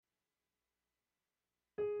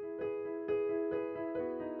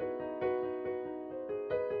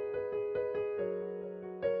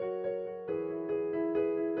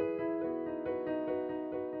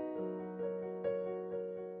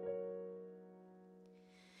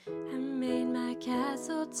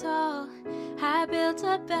tall. I built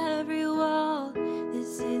up every wall.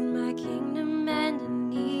 This is my kingdom and it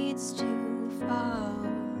needs to fall.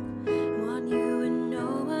 I want you and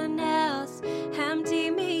no one else.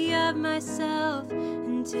 Empty me of myself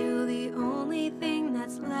until the only thing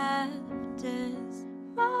that's left is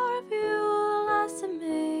more of you, less of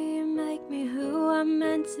me. Make me who I'm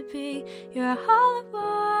meant to be. You're all I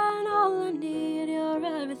want, all I need, you're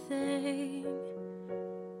everything.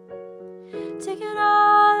 Take it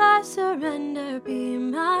all, I surrender, be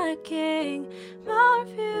my king. More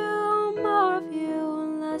of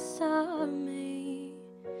you, less of me.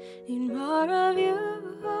 Need more of you,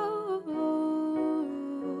 oh,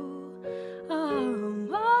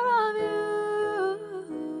 more of you.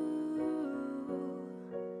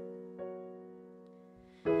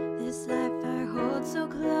 This life I hold so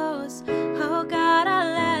close, oh God, I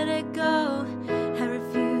let it go. I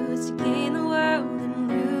refuse to gain the world and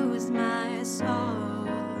lose my soul.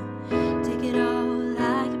 Take it all,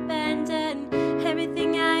 I abandon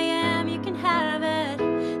everything I am, you can have it.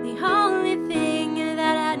 The only thing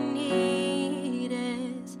that I need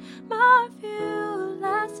is more of you,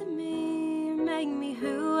 less of me. Make me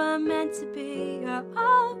who I'm meant to be. You're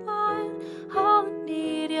all I want, all I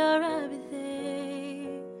need, you're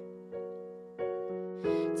everything.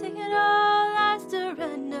 Take it all, I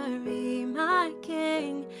surrender, be my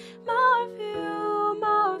king. More of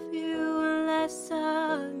you, less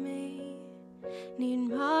of me. Need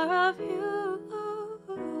more of you,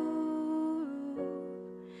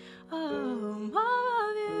 oh, more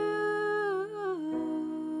of you.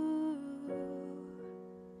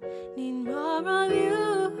 Need more of you,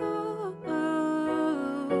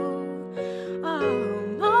 oh,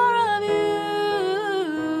 more of you.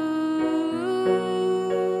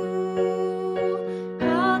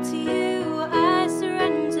 All to you, I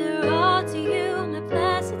surrender. All to you, my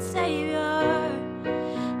blessed Savior.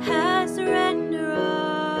 I surrender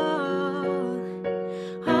all.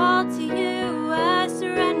 All to you, I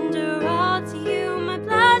surrender. All to you, my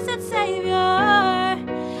blessed Savior.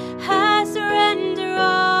 I surrender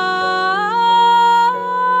all.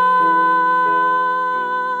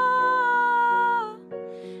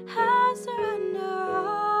 I surrender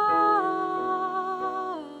all.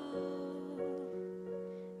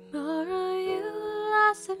 More of you,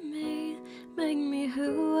 less of me. Make me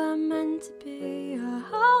who I'm meant to be. You're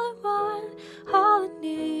all I want, all